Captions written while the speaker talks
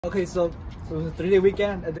Okay, so it was a 3-day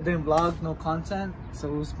weekend. I didn't vlog, no content, so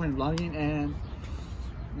it was point vlogging, and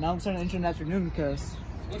now I'm starting the intro in the afternoon because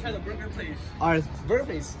Go try the burger place. Our Burger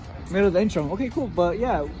place. middle of the intro. Okay, cool, but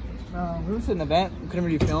yeah, we went to an event. We couldn't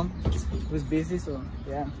really film. It was busy, so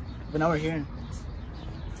yeah. But now we're here,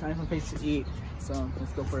 trying some place to eat. So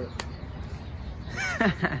let's go for it.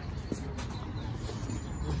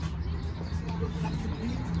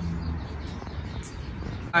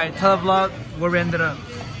 Alright, tell the vlog where we ended up.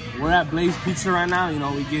 We're at Blaze Pizza right now. You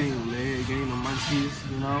know, we're getting lit, getting the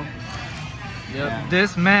munchies, you know. Yep. Yeah.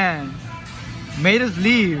 This man made us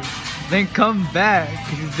leave, then come back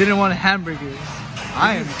because he didn't want hamburgers.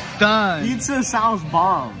 I am done. Pizza sounds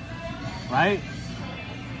bomb, right?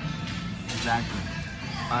 Exactly.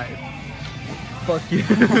 Alright. Fuck you.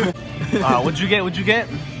 What'd you get? What'd you get?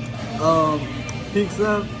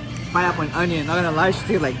 Pizza, pineapple and onion. Not gonna lie, she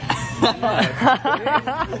tastes like nah,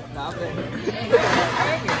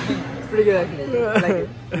 it's pretty good actually. I like it.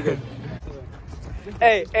 Pretty good.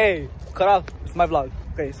 Hey, cut off. It's my vlog.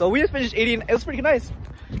 Okay, so we just finished eating. It was pretty nice.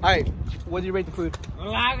 Alright, what do you rate the food?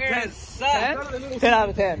 10. 10 out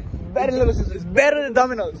of 10. Better than Little Caesars. Better than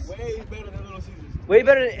Domino's. Way better than Little Caesars. Way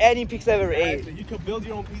better than any pizza I've ever ate. You could build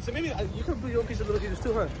your own pizza. Maybe you could build your own pizza at Little Caesars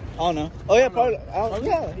too, huh? I don't know. Oh yeah, probably.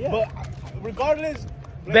 Yeah. But regardless.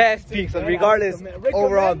 Best pizza, regardless.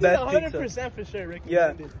 Overall, best 100% pizza. for sure.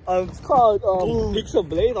 Yeah. It's called Pizza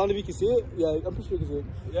Blaze. I don't know if you can see it. Yeah, I'm pretty sure you can see it.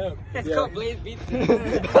 Yeah. It's called Blaze Pizza.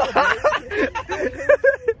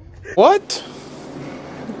 What?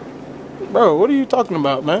 Bro, what are you talking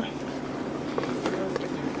about, man?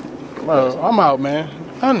 Bro, I'm out, man.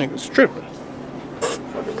 That nigga's tripping.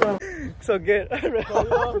 So good. I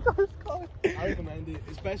recommend it,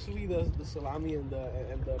 especially the salami and the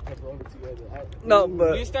pepperoni together. No,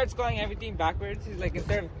 but You start calling everything backwards. He's like,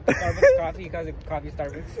 instead of Starbucks coffee, he calls it coffee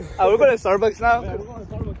Starbucks. we're going to Starbucks now. Yeah, we're going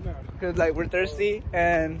to Starbucks now. Because like we're thirsty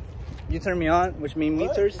and you turn me on, which means me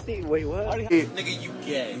thirsty. Wait, what? Nigga, you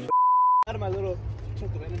gay. Out of my little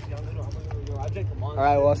chunk of energy, I drank them on.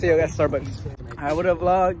 Alright, well, I'll see you guys at Starbucks. Alright, what up,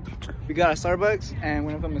 vlog? We got our Starbucks and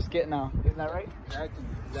we're gonna film a skit now. Isn't that right? Exactly.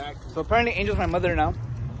 So apparently Angel's my mother now.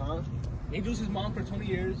 Angel's his mom for 20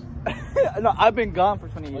 years. No, I've been gone for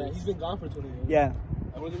 20 Yeah, years. he's been gone for 20 years. Yeah.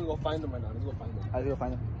 And we're gonna go find him right now. Let's go find him. Let's go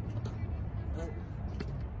find him.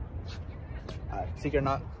 Alright, secret or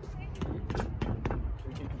not. Can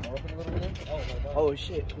we keep him open a little bit? Oh my god. Oh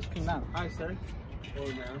shit, it's clean now. Hi, sir. Oh,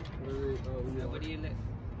 man. What do you let?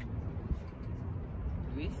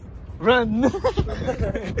 Luis? Run!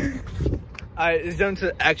 Alright, it's down to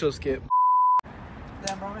the actual skip.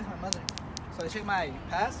 Damn, bro, it's my mother. So I checked my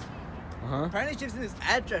pass. Apparently she's in this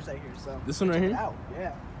address right here, so. This one right here? Out.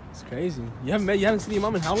 Yeah. It's crazy. You haven't seen your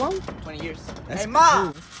mom in how long? 20 years. That's Hey,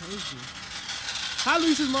 Mom! That's crazy. Hi,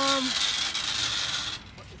 Luis's mom. Is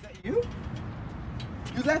that you?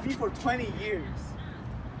 You left me for 20 years.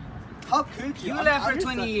 How could you? You left for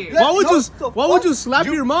 20 years. Why would you slap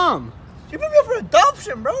your mom? You put me up for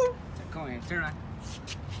adoption, bro. Come here, turn around.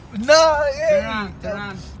 No, Turn around, turn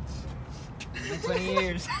around. It's been 20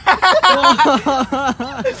 years.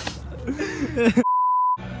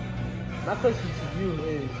 My question to you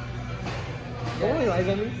is, don't roll your eyes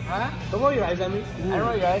at me. Huh? Don't roll your eyes at me. I don't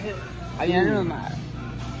know your eyes. I mean, I don't know my...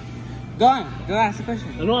 Go on, go ask the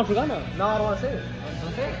question. No, I forgot now. No, I don't want to say it.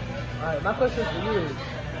 Don't say it. Alright, my question for you is,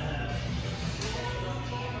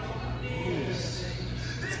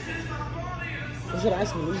 I was gonna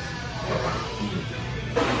ask me, Luis.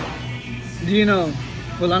 Do you know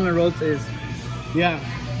what Lana Rhodes is? Yeah.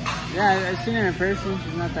 Yeah, I've seen her in person.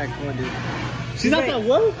 She's not that cool, dude. She's not that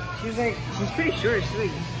what? She's like, she's pretty short. She's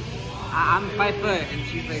like, I'm 5 foot, and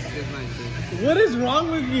she's like 6 months. So What is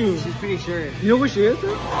wrong with you? she's pretty short. You know who she is?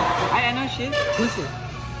 I know she is. Who's she?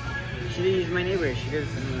 She's my neighbor. She lives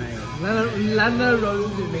in my... Lana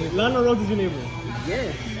Rhodes is your name. Lana Rhodes is your neighbor.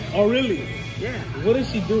 Yeah, Oh, really? yeah. What does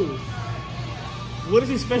she do? What does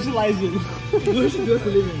she specialize in? What does she do for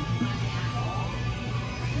a living?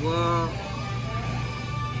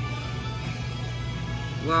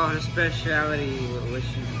 Well, her speciality,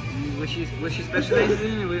 what she specializes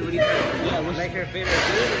in? What do you think? Yeah, Like her favorite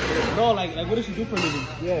food? no, like what does she do for a living?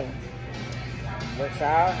 Yeah. Works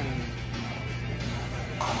out and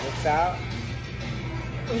works out.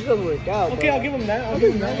 She doesn't work out. Okay, I'll give him that. I'll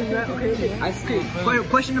give him that. Okay. I see.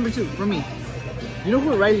 Question number 2 for me. You know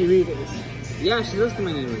who Riley Reid is? Yeah, she lives to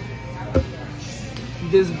my neighbor.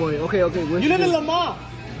 This boy. Okay. You live in Lamar.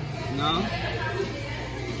 No?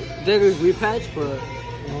 There's repatch, but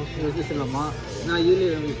it was just in Lamont. No, you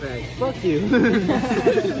live in Winnipeg. Fuck you.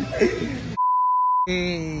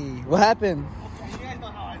 Hey, what happened? You guys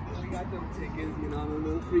know how I do. tickets, you know, the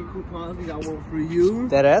little free coupons. We got one for you.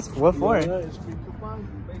 That ass? What for? Yeah, it's free coupons.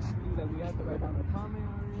 Basically, that we have to write down a comment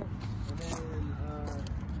on it, and then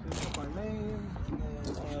just put our names, and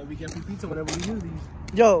then we get free pizza whenever we use these.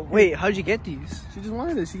 Yo, wait, how'd you get these? She just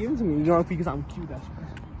wanted it. She gave them to me. You know, because I'm cute. That's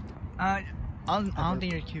I don't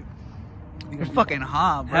think you're cute. You're fucking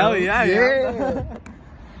hot, bro. Hell yeah, yeah.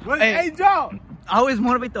 Hey, Joe! I always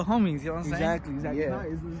motivate the homies, you know what I'm Exactly. saying? Yeah.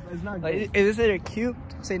 It's not good. Like, if they say they're cute,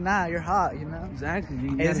 say nah, you're hot, you know? Exactly.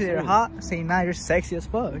 If they say they're hot, say nah, you're sexy as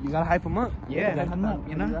fuck. You gotta hype them up. Yeah, hype him up,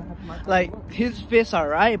 you know? Like, his fit's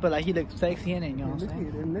alright, but like, he looks sexy in it, you know what I'm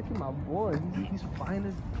saying? Look at my boy. He's fine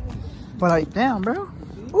as But like, damn, bro.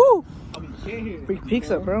 Woo! I mean, here. Freak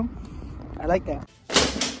pizza, bro. I like that.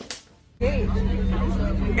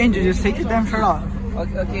 Angel, just take your damn shirt off.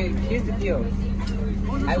 Okay, here's the deal.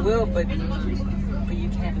 I will, but you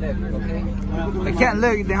can't look, okay? I can't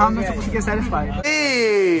look, then how am I supposed to get satisfied?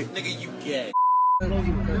 Hey! Nigga, you gay.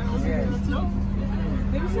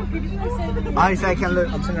 I said I can't look,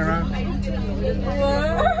 I'm turning around.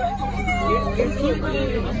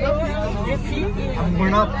 We're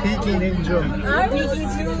not peeking, Angel.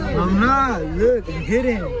 I'm not, look, I'm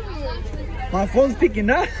hitting. My phone's picking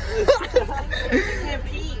up.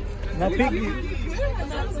 Not peeking.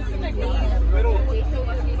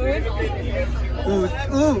 Ooh.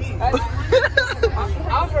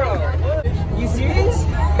 Alvaro, you serious?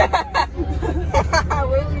 What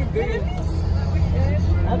are you doing?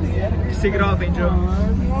 Just take it off, Angel. I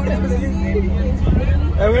want to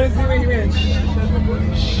see what you mean.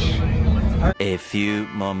 A few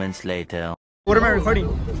moments later. What am I recording?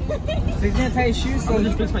 So he's gonna tie his shoes, so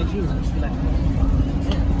Just fix my jeans.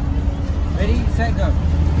 ready, set, go.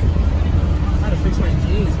 How to fix my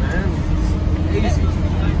jeans, man. Easy.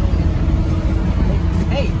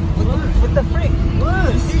 Hey, what the frick?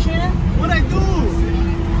 What? You serious right now? What'd I do?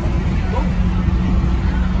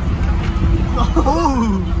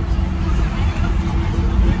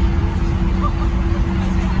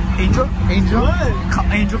 Angel,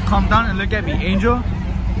 What? Angel, calm down and look at me. Angel,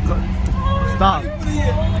 stop.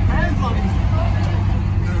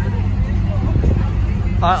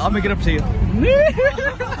 I'll make it up to you.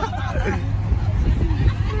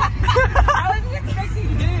 I wasn't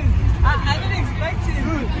expecting this. I didn't expect it.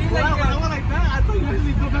 When I went like that, I thought you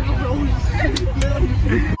usually go back over. Oh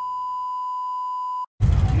shit.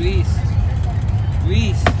 Luis.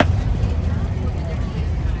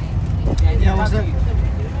 Yeah, what's up?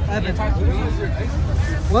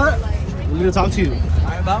 What? We're gonna talk to you.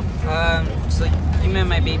 About? So you met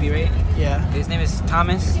my baby, right? Yeah. His name is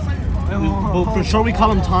Thomas. But for sure we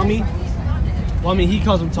call him Tommy. Well, I mean, he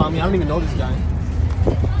calls him Tommy. I don't even know this guy.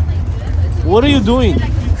 What are you doing?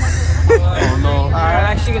 Oh no. I'm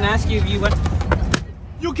actually gonna ask you if you went.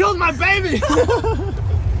 You killed my baby!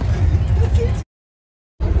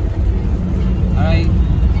 Alright.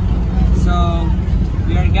 So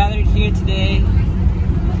we are gathered here today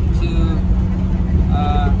to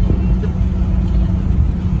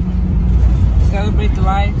celebrate the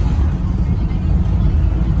life.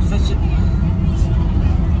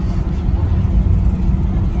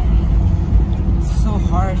 It's so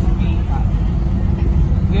hard for me.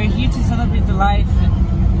 We are here to celebrate the life.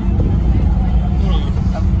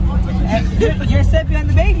 You're stepping on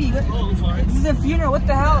the baby. Oh, I'm sorry. This is a funeral. What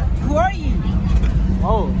the hell? Who are you?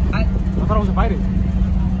 Oh, I thought I was invited.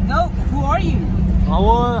 No. Who are you? I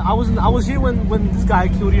was here when this guy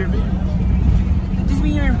killed your baby. Does this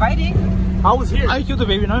mean you're invited? I was here. I killed the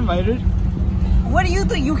baby, not invited. What do you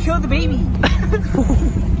think? You killed the baby.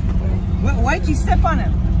 Why'd you step on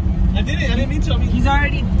him? I didn't mean to. I mean, He's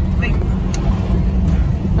already like.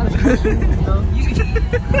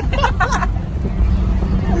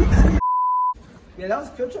 Yeah, that was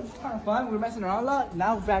a field trip. It was kind of fun. We were messing around a lot.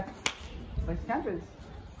 Now we're back to campus.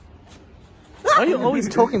 why are you always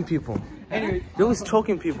choking people? Anyway, You're always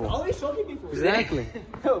choking people. always choking people. Exactly.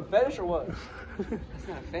 Yo, fetish or what? That's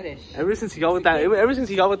not a fetish. Ever since he got with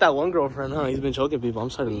that one girlfriend, huh? He's been choking people. I'm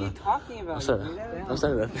starting What are you to. talking about? I'm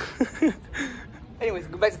starting to. Anyways,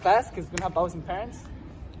 go back to class because we're gonna have Bob's and parents.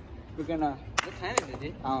 We're gonna, What time is it,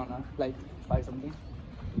 dude? I don't know, like 5 something.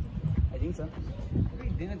 I think so. What are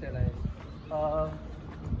you doing with that life?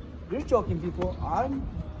 You're choking people. I'm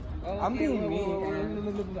being me.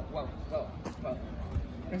 Whoa.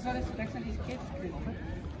 There's all these kids.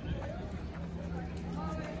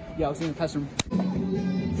 Yeah, I was in the classroom.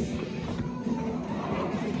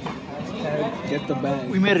 Get the bag.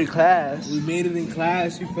 We made it in class. We made it in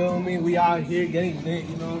class, you feel me? We out here getting lit,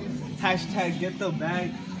 you know? Hashtag get the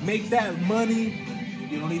bag. Make that money.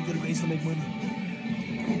 You don't need good ways to make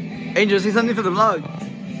money. Angel, say something for the vlog.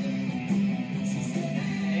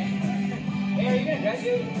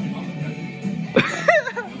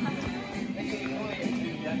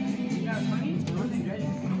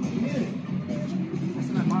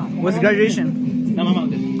 What's the graduation? No, my mom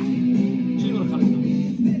did. She didn't go to college though.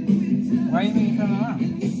 Why are you making fun of my mom?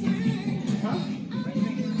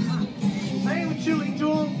 I ain't with you,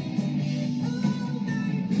 Angel.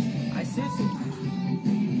 I said so.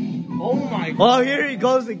 Oh my god. Oh, here he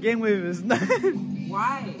goes again with his. Here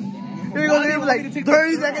Why? he goes again with like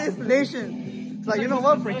 30-second explanation. It's like, you know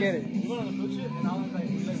what? Forget it. We went on the food trip and I was like,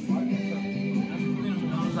 we like walking and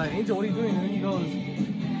stuff. I was like, Angel, what are you doing? And then he goes,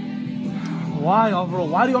 why, bro?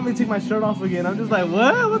 Why do you want me to take my shirt off again? I'm just like,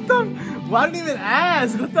 what? What the? Why didn't even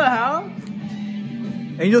ask? What the hell?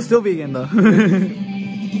 And you'll still vegan though.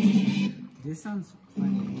 This sounds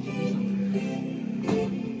funny.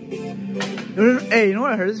 Hey, you know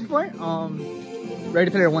what I heard this before?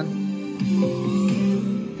 Ready Player One.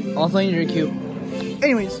 Also, you're cute.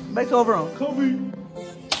 Anyways, back to overall. Kobe.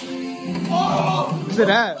 What's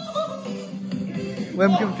that?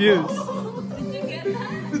 Well, I'm confused.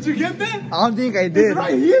 Did you get that? I don't think I did. It's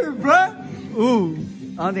right here, bruh. Ooh,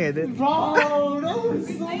 I don't think I did. Bro, that was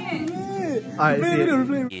so good. Alright, see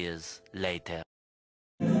it. Years later.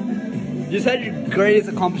 You said your greatest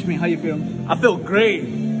accomplishment. How you feel? I feel great.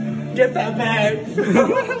 Get that bag.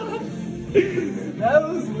 That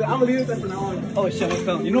was. I'm gonna leave it for now on. Oh shit, what's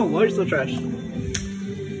up? You know what? You're so trash.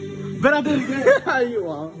 But I did it again. You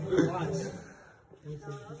won't. Watch.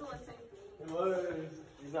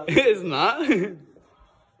 It's not.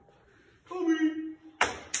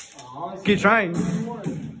 Keep trying.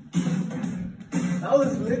 That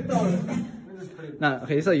was lit though. Nah,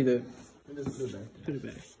 okay, this is how you do it. Put it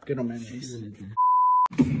back. Good on mayonnaise.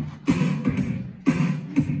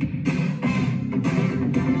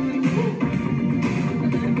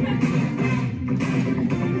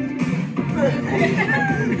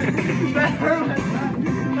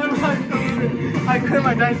 I quit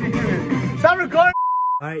my dice computer. Stop recording!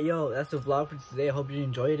 Alright, yo, that's the vlog for today. I hope you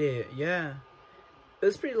enjoyed it. Yeah. It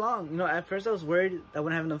was pretty long. You know, at first I was worried I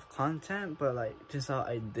wouldn't have enough content, but like, just how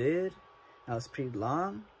I did. That was pretty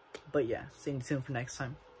long. But yeah, stay tuned for next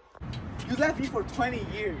time. You left me for 20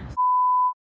 years.